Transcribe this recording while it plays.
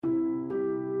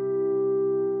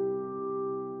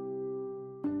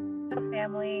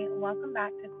family. Welcome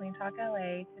back to Queen Talk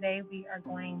LA. Today we are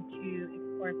going to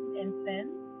explore some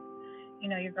incense. You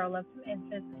know, your girl loves some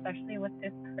incense, especially with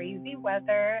this crazy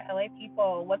weather. LA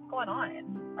people, what's going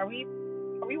on? Are we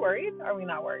worried? Or are we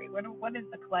not worried? What is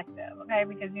the collective? Okay,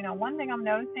 because one thing I'm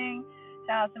noticing.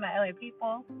 Shout out to my LA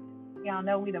people. Y'all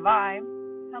know we the vibe.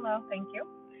 Hello, thank you.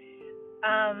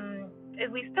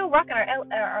 Is we still rocking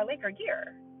our Laker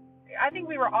gear. I think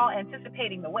we were all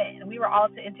anticipating the win. We were all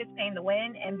anticipating the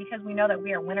win, and because we know that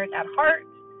we are winners at heart,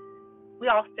 we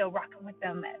all still rocking with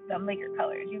them Laker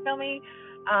colors. You feel me?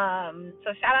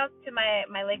 So shout out to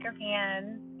my Laker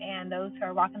fans and those who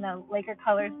are rocking the Laker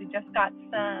colors. We just got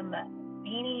some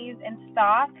beanies in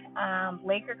stock,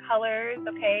 Laker colors.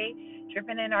 Okay,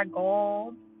 dripping in our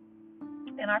gold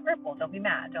and our purple. Don't be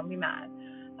mad.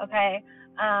 Okay.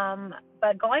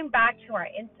 But going back to our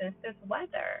instance, this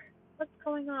weather. What's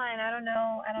going on? I don't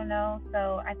know.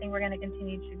 So I think we're going to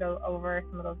continue to go over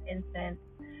some of those incense.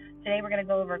 Today we're going to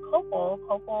go over copal.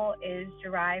 Copal is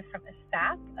derived from a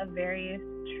sap of various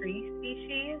tree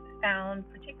species found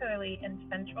particularly in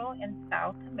Central and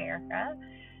South America.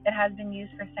 It has been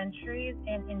used for centuries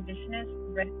in indigenous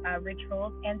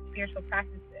rituals and spiritual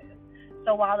practices.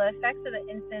 So while the effects of the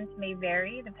incense may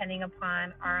vary depending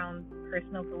upon our own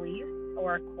personal beliefs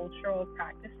or cultural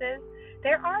practices,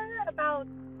 there are about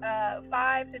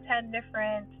 5 to 10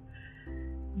 different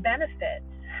benefits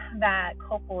that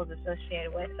copal is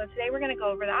associated with. So today we're going to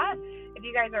go over that. If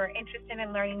you guys are interested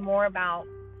in learning more about,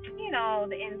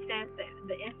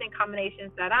 the instant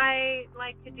combinations that I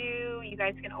like to do, you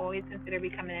guys can always consider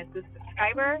becoming a good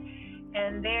subscriber.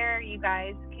 And there you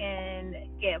guys can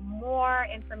get more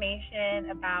information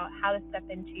about how to step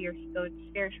into your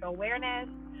spiritual awareness,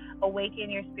 awaken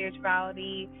your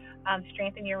spirituality,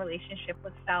 strengthen your relationship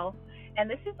with self. And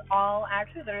this is all, I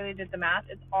actually literally did the math,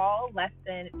 it's all less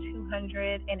than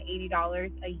 $280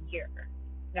 a year,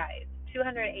 guys.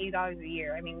 $280 a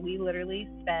year. I mean, we literally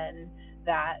spend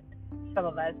that, some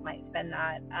of us might spend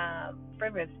that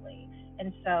frivolously.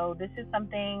 And so this is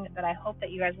something that I hope that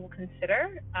you guys will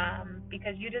consider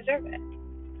because you deserve it.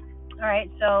 All right,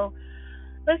 so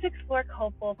let's explore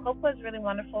copal. Copal is really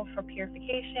wonderful for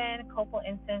purification. Copal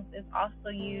incense is also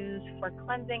used for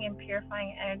cleansing and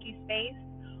purifying energy space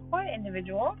or an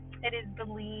individual. It is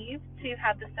believed to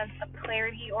have the sense of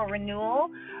clarity or renewal.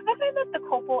 I find that the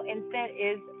copal incense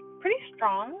is pretty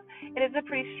strong. It is a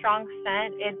pretty strong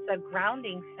scent. It's a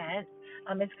grounding scent.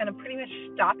 It's going to pretty much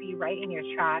stop you right in your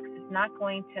tracks. It's not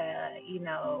going to,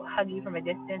 hug you from a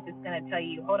distance. It's going to tell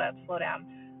you, hold up, slow down,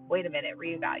 wait a minute,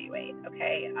 reevaluate,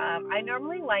 okay? I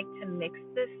normally like to mix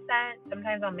this scent.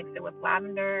 Sometimes I'll mix it with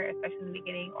lavender, especially in the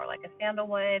beginning, or like a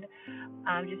sandalwood,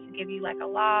 just to give you like a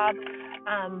lob.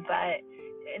 But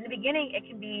in the beginning, it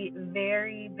can be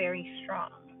very, very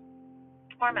strong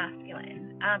or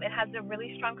masculine. It has a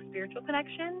really strong spiritual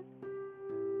connection.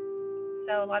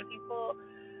 So a lot of people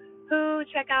who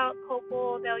check out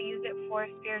copal, they'll use it for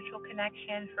spiritual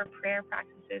connection, for prayer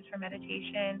practices, for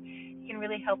meditation. It can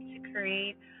really help to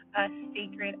create a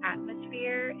sacred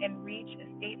atmosphere and reach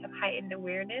a state of heightened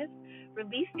awareness,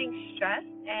 releasing stress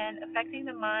and affecting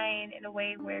the mind in a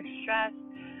way where stress,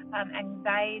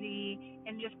 anxiety,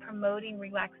 and just promoting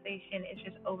relaxation is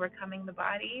just overcoming the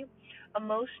body.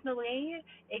 Emotionally,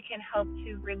 it can help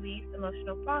to release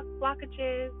emotional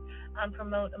blockages,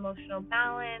 promote emotional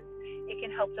balance. It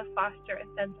can help to foster a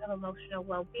sense of emotional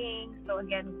well-being. So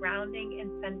again, grounding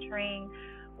and centering.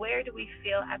 Where do we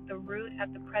feel at the root,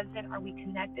 at the present? Are we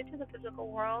connected to the physical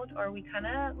world, or are we kind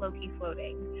of low-key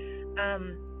floating?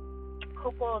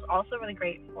 Copal is also really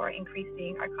great for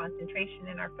increasing our concentration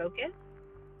and our focus.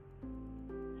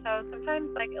 So sometimes,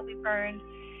 like, it'll be burned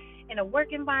in a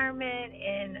work environment,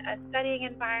 in a studying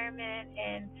environment,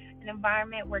 in an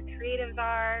environment where creatives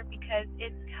are, because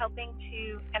it's helping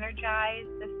to energize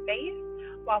the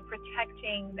space while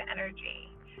protecting the energy.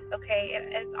 Okay,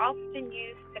 it's often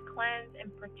used to cleanse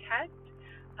and protect,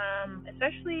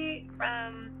 especially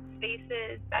from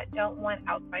spaces that don't want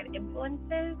outside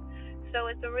influences. So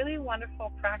it's a really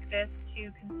wonderful practice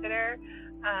to consider.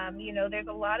 There's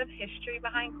a lot of history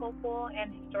behind copal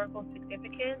and historical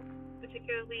significance,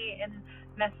 particularly in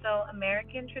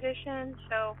Mesoamerican tradition.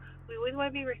 So we always want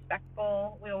to be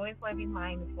respectful. We always want to be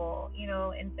mindful.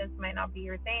 Incense might not be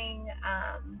your thing,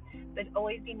 but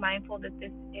always be mindful that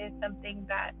this is something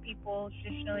that people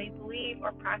traditionally believe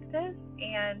or practice.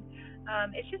 And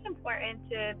it's just important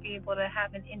to be able to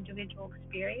have an individual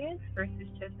experience versus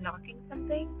just knocking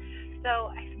something.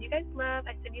 So I send you guys love.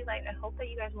 I send you light. I hope that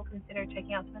you guys will consider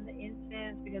checking out some of the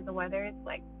incense because the weather is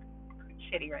like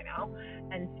shitty right now.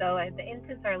 And so the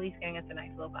incense are at least getting us a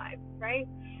nice little vibe, right?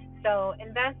 So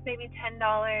invest maybe $10,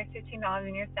 $15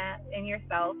 in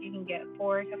yourself. You can get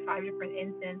 4 to 5 different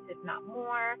incense, if not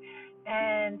more,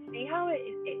 and see how it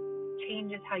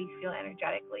changes how you feel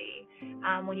energetically.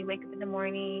 When you wake up in the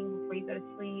morning, before you go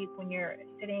to sleep, when you're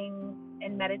sitting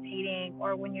and meditating,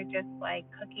 or when you're just like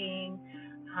cooking,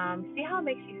 see how it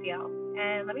makes you feel.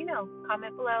 And let me know.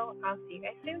 Comment below. I'll see you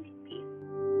guys soon. Peace.